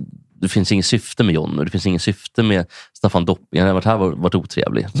syfte. Det finns ingen syfte med Johnny. Det finns ingen syfte med Staffan Dopping. Han har varit här varit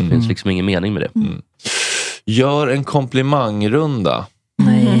otrevlig. Så det finns liksom ingen mening med det. Gör en komplimangrunda.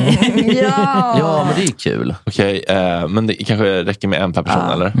 Nej. Ja, men det är kul. Okej, men det kanske räcker med en per person,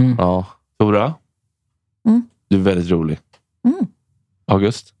 eller? Ja. Tora? Du är väldigt rolig.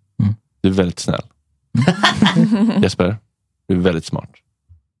 August? Du är väldigt snäll. Jesper? Du är väldigt smart.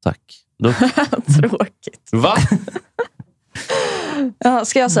 Tack. Tråkigt. Va? Ja,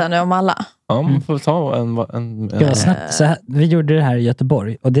 ska jag säga nu om alla? Ja, man får ta en... Så här, vi gjorde det här i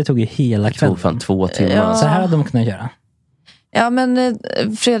Göteborg och det tog ju hela kvällen. Det tog fan 2 timmar. Ja. Så här hade de kunnat göra. Ja, men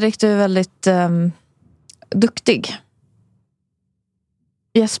Fredrik, du är väldigt duktig.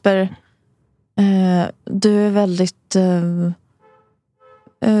 Jesper, du är väldigt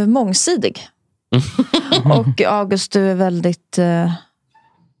mångsidig. Och August, du är väldigt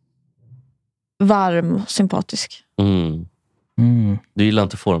varm och sympatisk. Du gillar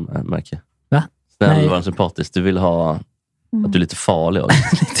inte form, märker. Va? Snäll, varm, sympatisk. Du vill ha att du är lite farlig.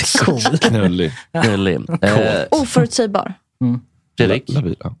 Lite cool. Knullig. Oförutsägbar. Fredrik,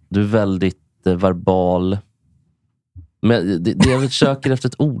 du är väldigt verbal. Men det jag söker efter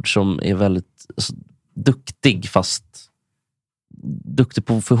ett ord som är väldigt duktig, fast duktig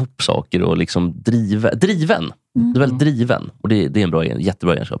på att få ihop saker och liksom driven. Du är väldigt driven. Och det är en bra,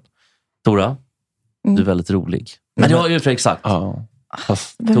 jättebra egenskap. Tora, du är väldigt rolig. Men det har ju Fredrik sagt. Ja.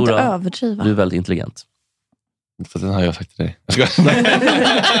 Du behöver inte överdriva. Du är väldigt intelligent. För den har jag sagt till dig.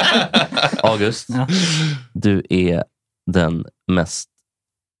 August, du är den mest,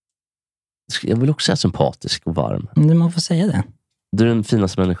 jag vill också säga sympatisk och varm. Man får säga det. Du är den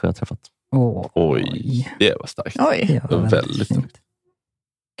finaste människa jag har träffat. Oj, det var starkt. Oj. Det var väldigt starkt.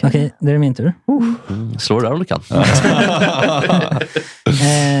 Okej, det är min tur. Slå det där om du kan.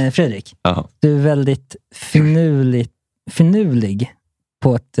 Fredrik, du är väldigt finurlig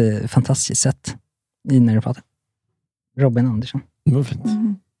på ett fantastiskt sätt när du pratar. Robin Andersson. Det var fint.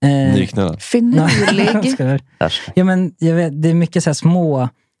 Finurlig. Ja, men jag vet, det är mycket så här små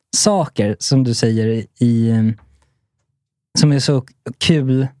saker som du säger som är så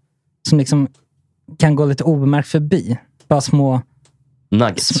kul, som liksom kan gå lite obemärkt förbi. Bara små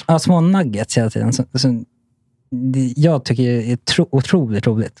nuggets. Små nuggets hela tiden. Jag tycker det är otroligt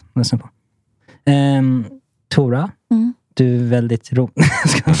roligt. På. Tora, du är väldigt rolig.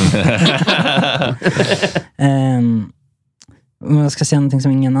 Jag ska säga någonting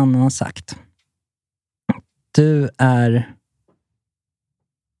som ingen annan har sagt. Du är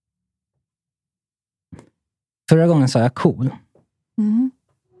Förra gången sa jag cool.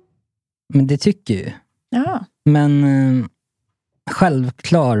 Men det tycker ju. Ja. Men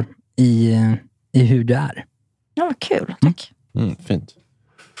självklar i hur du är. Ja, vad kul. Tack. Fint.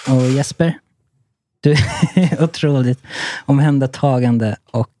 Och Jesper, du är otroligt omhändertagande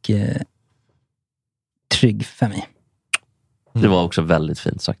och trygg för mig. Det var också väldigt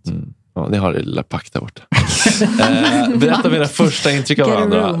fint sagt. Ja, det har det lilla pack där borta. Berätta mina första intryck av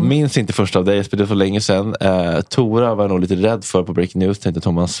varandra. Minns inte första av dig, jag spelade för länge sedan. Tora var jag nog lite rädd för på Breaking News. Tänkte att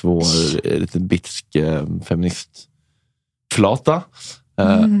hon var en svår, lite bitsk feministflata.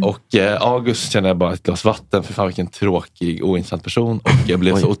 Och August kände jag bara ett glas vatten. För fan vilken tråkig, ointressant person. Och jag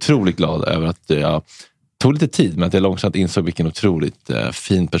blev så otroligt glad över att jag tog lite tid. Men att jag långsamt insåg vilken otroligt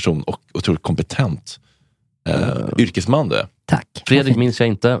fin person och otroligt kompetent yrkesman du är. Tack. Fredrik minns jag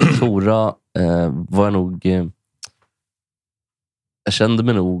inte. Tora var jag nog... jag kände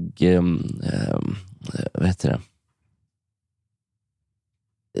mig nog... vad heter det?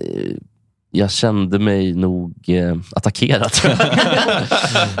 Jag kände mig nog attackerad.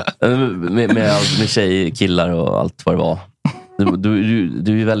 med tjej, killar och allt vad det var.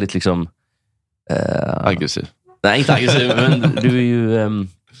 Du är väldigt liksom... aggressiv. Nej, inte aggressiv, men du är ju...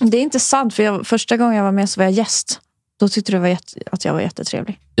 Det är inte sant, för första gången jag var med så var jag gäst. Då tyckte du att jag var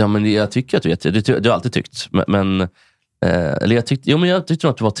jättetrevlig. Ja, men jag tycker att du är jättetrevlig. Du har alltid tyckt. Men eller jag tyckte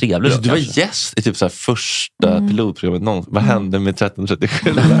att du var trevlig. Du var gäst i typ så här första pilotprogrammet. Vad hände med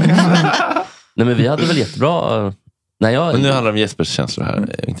 1337? Nej, men vi hade väl jättebra... Men nu handlar det om Jespers känslor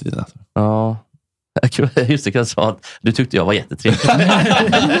här, inte dina. Ja. Just det, jag sa att du tyckte jag var jättetrevlig.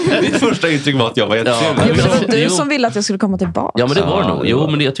 Mitt första intryck var att jag var jättetrevlig. Ja, det var du som ville att jag skulle komma tillbaka. Ja, men det var det nog. Jo,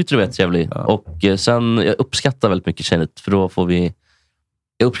 men jag tyckte du var jättetrevlig. Ja. Och sen, jag uppskattar väldigt mycket tjejet. För då får vi...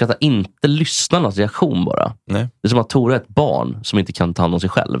 Jag uppskattar inte lyssnarnas reaktion bara. Nej. Det är som att Tora är ett barn som inte kan ta hand om sig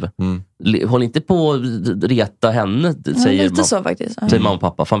själv. Håll inte på att reta henne, säger så faktiskt. Säger mamma och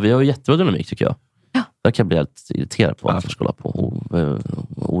pappa. Fan, vi har ju jättebra dynamik tycker jag. Ja. Jag kan bli helt irriterad på att jag ska hålla på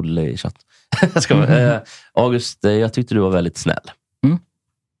Olle i chatt. August, jag tyckte du var väldigt snäll.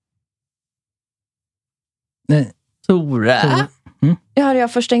 Tora. Jag hade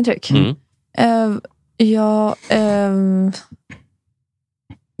första intryck.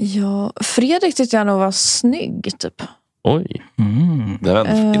 Fredrik tyckte jag nog var snygg typ. Oj. Det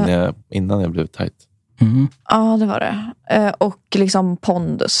var innan jag blev tight. Ja, det var det. Och liksom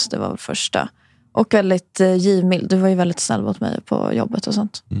pondus, det var väl första. Och väldigt givmild. Du var ju väldigt snäll mot mig på jobbet och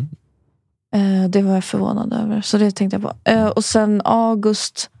sånt. Det var jag förvånad över. Så det tänkte jag på. Och sen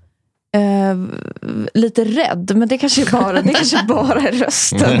August lite rädd. Men det kanske bara är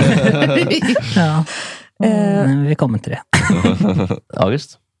rösten. Ja. Men vi kommer till det.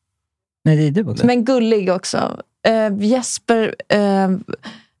 August? Nej, det är du också. Men gullig också. Jesper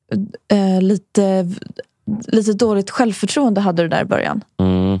lite dåligt självförtroende hade du där i början.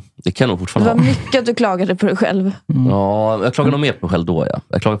 Det kan nog fortfarande det var mycket att du klagade på dig själv. Ja, jag klagade nog mer på mig själv då, ja.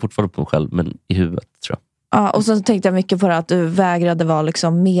 Jag klagar fortfarande på mig själv, men i huvudet, tror jag. Ja, och så tänkte jag mycket på det att du vägrade vara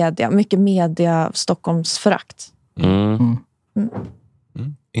liksom mycket media Stockholmsförakt.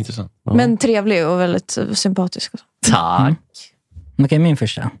 Intressant. Ja. Men trevlig och väldigt sympatisk. Tack. Okej, min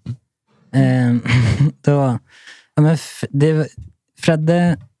första. Då, men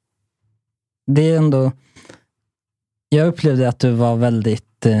Fredde, det är ändå, jag upplevde att du var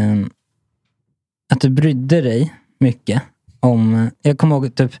väldigt att du brydde dig mycket om, jag kommer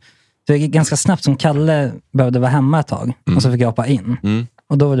ihåg typ, det var ganska snabbt som Kalle behövde vara hemma ett tag och så fick jag hoppa in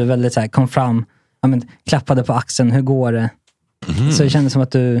och då var du väldigt så här, kom fram, klappade på axeln, hur går det? Så det kändes som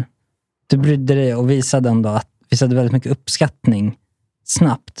att du brydde dig och visade ändå visade väldigt mycket uppskattning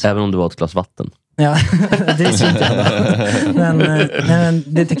snabbt. Även om du var ett glas vatten. Ja, det är synt men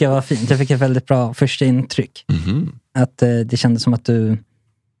det tycker jag var fint. Jag fick ett väldigt bra första intryck. Att det kändes som att du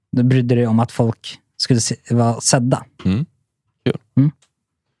brydde dig om att folk skulle vara sedda.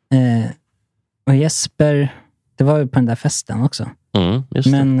 Och Jesper, det var ju på den där festen också.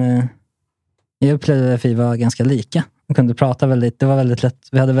 Just det. Men jag upplevde att vi var ganska lika. Vi kunde prata det var väldigt lätt,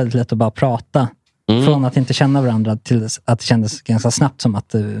 vi hade väldigt lätt att bara prata. Från att inte känna varandra till att det kändes ganska snabbt som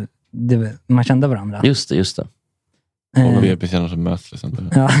att man kände varandra. Just det. Många VP-känner som möts liksom.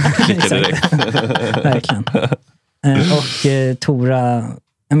 Ja, direkt. Verkligen. Och Tora,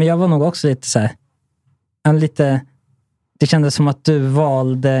 men jag var nog också lite så här, det kändes som att du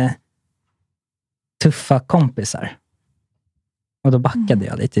valde tuffa kompisar. Och då backade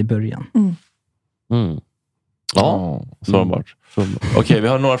jag lite i början. Ja, sårbart. Okej, vi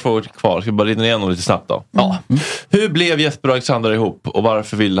har några frågor kvar. Ska vi bara rinna igenom lite snabbt då? Ja. Hur blev Jesper och Alexandra ihop och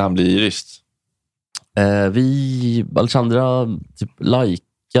varför ville han bli jurist? Alexandra typ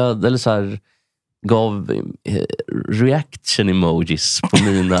likade eller så här, gav reaction emojis på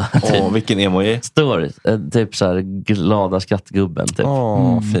mina vilken emoji? stories. Typ så här glada skrattgubben typ.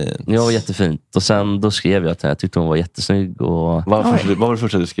 Fint. Ja, var jättefint. Och sen då skrev jag att jag tyckte hon var jättesnygg och... Vad var det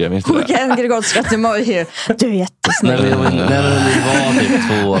första du skrev? Minns du det? En gregottskatt-emoji. Du är jättesnygg. Det var typ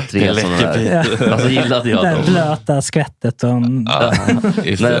 2-3 sådana där. Alltså gillade jag dem. Det blöta skvättet och... Då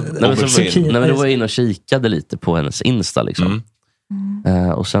var jag inne och kikade lite på hennes Insta liksom.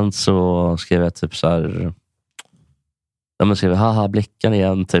 Och sen så skrev jag typ så här, jag skrev haha blicken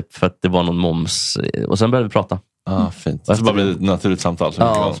igen typ, för att det var någon moms, och sen började vi prata. Fint. Så bara blev det ett naturligt samtal.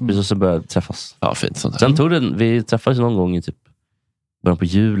 Precis, så började vi träffas. Fint sånt. Sen tog det, vi träffades någon gång i typ början på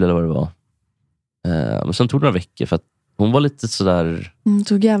jul eller vad det var. Men sen tog det några veckor för att hon var lite sådär...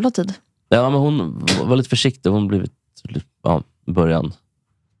 tog jävla tid. Ja, men hon var lite försiktig. Hon blev i början.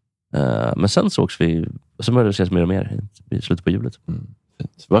 Men sen sågs vi, och så började det ses mer och mer i slutet på julet.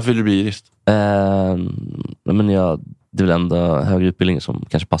 Varför vill du bli jurist? Men det är väl enda högre utbildning som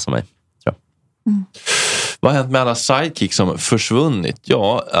kanske passar mig, tror jag. Vad har hänt med alla sidekicks som försvunnit?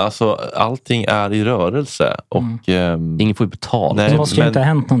 Ja, alltså allting är i rörelse. Och, ingen får ju betalt. Det måste ju inte ha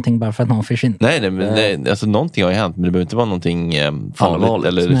hänt någonting bara för att någon försvinner. Nej, alltså någonting har ju hänt, men det behöver inte vara någonting farligt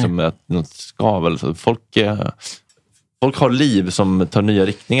eller liksom något skavel. Folk har liv som tar nya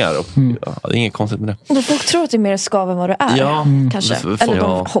riktningar och det är inget konstigt med det. Folk tror att det är mer skav än vad det är, kanske. Eller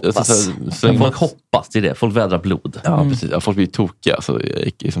de hoppas. Folk hoppas, det är det. Folk vädrar blod. Ja, precis. Ja, folk blir tokiga. Alltså,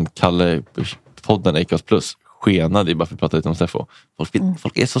 som Kalle, podden Acast Plus, skenade bara för att prata lite om Steffo.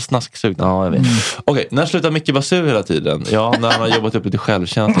 Folk är så snasksugna. Ja, jag vet. Okej, när slutar Micke vara sur hela tiden? Ja, när han har jobbat upp lite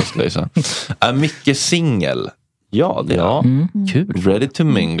självkänsla, skulle jag säga. Är Micke singel? Ja, det är kul. Ready to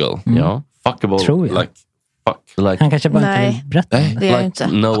mingle. Ja. Fuckable. Tror jag. Fuck. Han kanske bara inte vill berätta. Det är inte.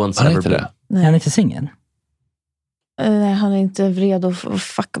 No one's ever been. Är han inte singel? Nej, han är inte redo för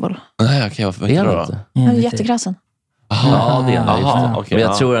fuckable. Nej, okej, varför inte då? Han är jättekrassen. Ja, det är han. Okay, men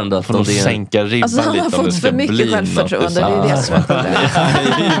jag tror ändå att de sänka ribban alltså, han lite. Han har fått för mycket självförtroende. Det är det som är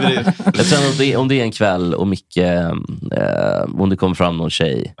problemet. Jag tror om det är en kväll och Micke, om det kommer fram någon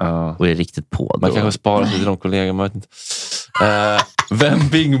tjej och är riktigt på. Man kanske sparar sig till de kollegor, man vet inte. Vem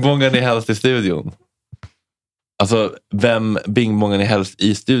bingbongar ni helst i studion? Alltså, vem bingbongar ni helst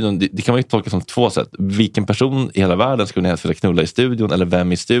i studion? Det kan man ju tolka som två sätt. Vilken person i hela världen skulle ni helst vilja knulla i studion? Eller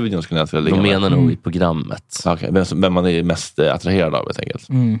vem i studion skulle ni helst vilja ligga med? De menar nog i programmet. Okay. Vem man är mest attraherad av, helt enkelt.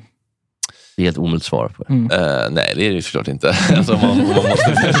 Det är helt omöjligt svar på det. Nej, det är det såklart inte. Alltså,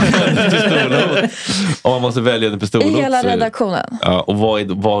 om man måste välja en pistolot. I hela redaktionen. Ja, och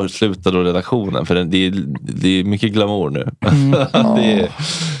var slutar då redaktionen? För det är mycket glamour nu.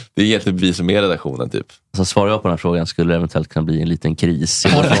 Det är egentligen vi som är redaktionen, typ. Så svarar jag på den här frågan skulle det eventuellt kunna bli en liten kris i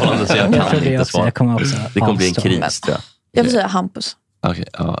vårt förhållande, så jag kan inte svara. Det kommer bli en kris, tror jag. Jag vill säga Hampus. Okay,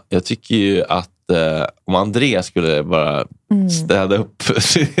 ja. Jag tycker ju att om André skulle bara städa upp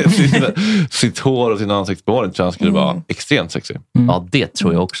sitt hår och sin ansiktsbehåring, tror jag han skulle vara extremt sexy. Ja, det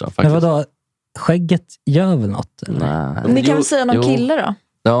tror jag också. Faktiskt. Men vadå? Skägget gör väl något? Eller? Nej. Ni kan väl säga någon kille då?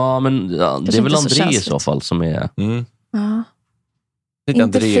 Ja, men det är väl André i så fall som är... Ja. Inte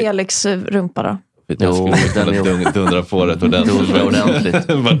André. Felix rumpa då? Jo, den dundrar på rätt ordentligt.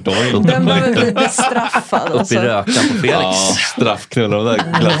 Den behöver bli bestraffad. Upp i rökan på Felix. Ja, straffknullar de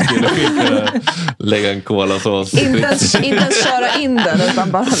där glasskuleskinkorna. Lägga en kolasås. Inte ens köra in den,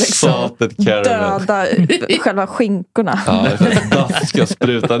 utan bara liksom döda själva skinkorna. Ja, daft ska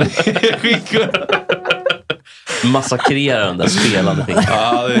spruta ner skinkorna. Massakrera den där spelande skinkorna.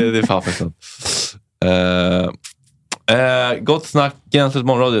 Ja, det är fan faktiskt. Gott snack, Gänses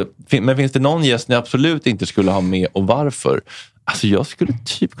morgonradio. Men finns det någon gäst ni absolut inte skulle ha med, och varför? Alltså jag skulle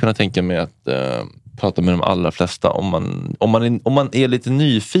typ kunna tänka mig att prata med de allra flesta om man är lite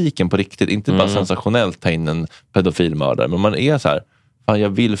nyfiken på riktigt, inte bara sensationellt ta in en pedofilmördare, men man är så här, fan, jag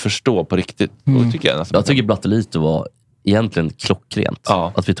vill förstå på riktigt. Och tycker jag tycker Blattelito var egentligen klockrent.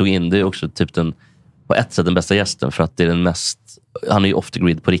 Att vi tog in det också typ på ett sätt den bästa gästen, för att det är den mest, han är ju off the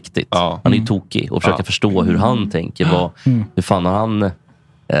grid på riktigt. Han är ju tokig och försöka förstå hur han tänker. Hur fan har han...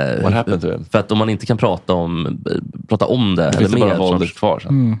 What happened to him? För att om man inte kan prata om det eller mer, bara våldet kvar.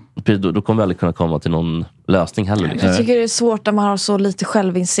 Då kommer vi aldrig kunna komma till någon lösning heller. Liksom. Jag tycker det är svårt när man har så lite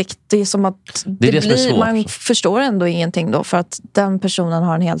självinsikt. Det är som att man förstår ändå ingenting då, för att den personen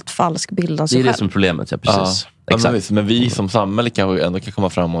har en helt falsk bild av sig själv. Det är det som är problemet, ja, precis. Men vi som samhälle kanske ändå kan komma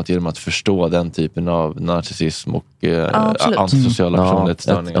framåt genom att förstå den typen av narcissism och antisociala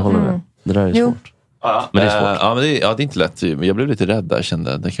personlighetsstörningar. Jag håller med. Det där är svårt. Men det är svårt. Det är inte lätt. Jag blev lite rädd där,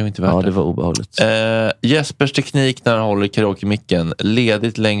 kände. Det kan ju inte vara det var obehagligt. Jespers teknik när han håller karaoke-micken,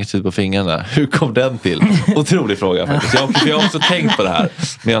 ledigt längst ut på fingrarna. Hur kom den till? Otrolig fråga faktiskt. Jag har också tänkt på det här,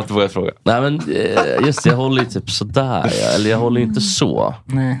 men jag har inte vågat fråga. Nej, men just jag håller ju typ sådär. Eller jag håller inte så.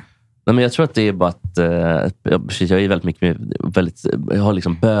 Nej, men jag tror att det är bara att jag är jag har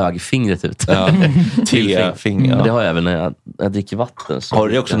liksom bögfingret ut. T-finger. Det har jag även när jag dricker vatten. Har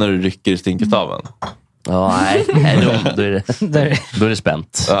du det också när du rycker i stinkestaven? Ja, nej, då är det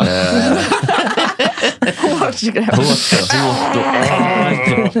spänt. Hårt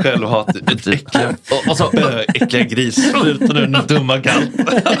Självhat. Och så äckliga gris. Sluta nu, dumma galt.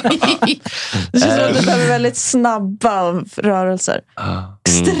 Det känns som att du behöver väldigt snabba rörelser.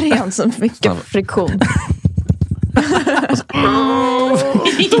 Extremt mycket friktion.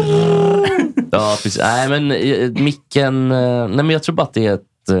 Ja, precis. Nej, men micken... Nej, men jag tror bara att det är ett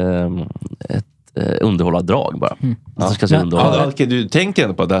underhållardrag bara. Det ska se okay, du tänker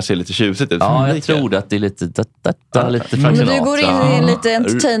ändå på att det här ser lite tjusigt ut. Ja, jag tror det att det är lite lite men du går in i en lite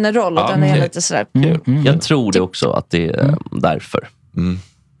entertainer-roll och den är lite sådär. Jag tror det också att det är därför.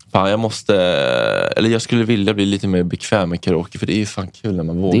 Fan, jag skulle vilja bli lite mer bekväm med karaoke, för det är ju fan kul när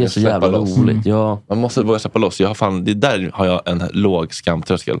man vågar. Det är så jävla roligt. Man måste våga släppa loss. Där har jag en låg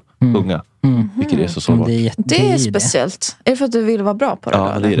skamtröskel. Sjunga. Vilket är så svårt. Det är speciellt. Är det för att du vill vara bra på det?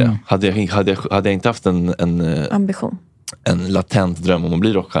 Ja, det är det. Hade jag inte haft en ambition, en latent dröm om att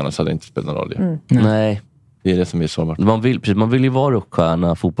bli rockstjärna, så hade jag inte spelat någon roll. Nej. Det är det som är svårt. Man vill ju vara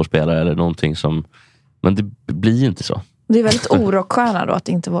rockstjärna, fotbollsspelare eller någonting som... Men det blir inte så. Det är väldigt orockstjärna då att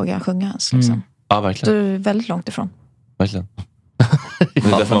inte våga sjunga ens. Liksom. Ja, verkligen. Du är väldigt långt ifrån. Verkligen. Det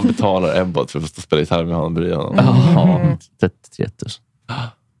är därför man betalar Ebbot för att spela gitarr med honom. Ja, 33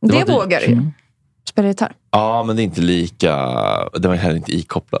 000. Det vågar du ju. Spela gitarr. Ja, men det är inte lika... Det var heller inte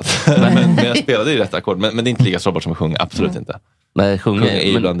ikopplat. men jag spelade ju rätt ackord. Men det är inte lika sårbart som att sjunga. Absolut inte. Nej, sjunga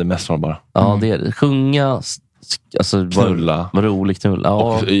är ju bland det mest sårbara. Ja, det är det. Sjunga... Alltså, knulla. Var rolig knulla. Ja.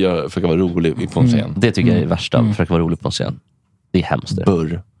 Och jag försöker vara rolig på en scen. Det tycker jag är det värsta. Försöka vara rolig på en scen. Det är hemskt.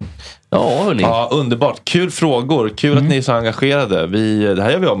 Burr. Ja, hörni. Ja, underbart. Kul frågor. Kul att ni är så engagerade. Det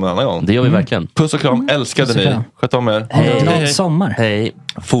här gör vi om en annan gång. Det gör vi verkligen. Puss och kram. Älskade ni. Sköt om er. Glad sommar. Hej.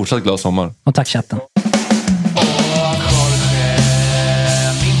 Fortsatt glad sommar. Och tack chatten.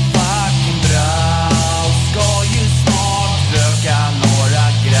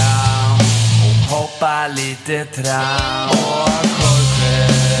 Lite tram och Jorge,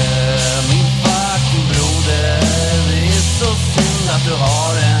 min fucking broder. Det är så synd att du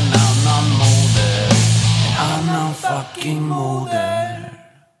har en annan moder. En annan fucking moder.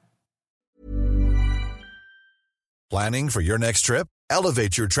 Planning for your next trip?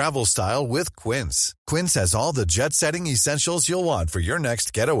 Elevate your travel style with Quince. Quince has all the jet-setting essentials you'll want for your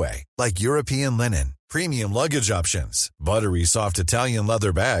next getaway, like European linen, premium luggage options, buttery soft Italian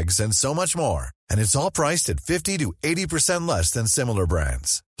leather bags, and so much more. And it's all priced at 50 to 80% less than similar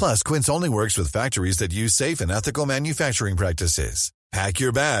brands. Plus, Quince only works with factories that use safe and ethical manufacturing practices. Pack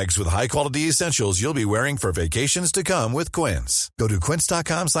your bags with high-quality essentials you'll be wearing for vacations to come with Quince. Go to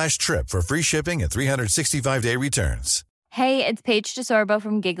quince.com/trip for free shipping and 365-day returns. Hey, it's Paige DeSorbo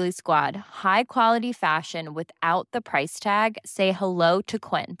from Giggly Squad. High quality fashion without the price tag. Say hello to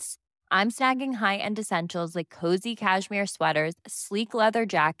Quince. I'm snagging high-end essentials like cozy cashmere sweaters, sleek leather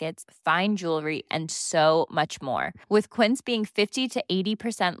jackets, fine jewelry, and so much more. With Quince being 50 to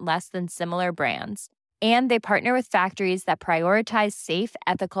 80% less than similar brands. And they partner with factories that prioritize safe,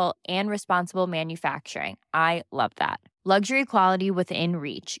 ethical, and responsible manufacturing. I love that. Luxury quality within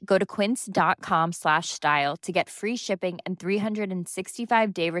reach. Go to quince.com/style to get free shipping and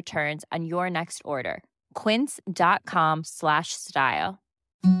 365-day returns on your next order. Quince.com/style.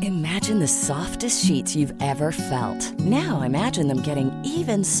 Imagine the softest sheets you've ever felt. Now imagine them getting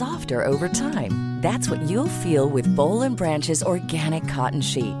even softer over time. That's what you'll feel with Boll & Branch's organic cotton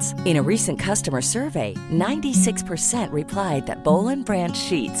sheets. In a recent customer survey, 96% replied that Boll & Branch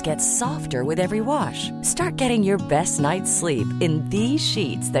sheets get softer with every wash. Start getting your best night's sleep in these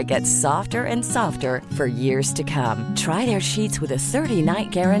sheets that get softer and softer for years to come. Try their sheets with a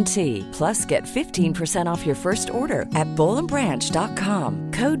 30-night guarantee. Plus, get 15% off your first order at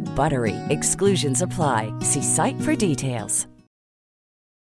bollandbranch.com. Code BUTTERY. Exclusions apply. See site for details.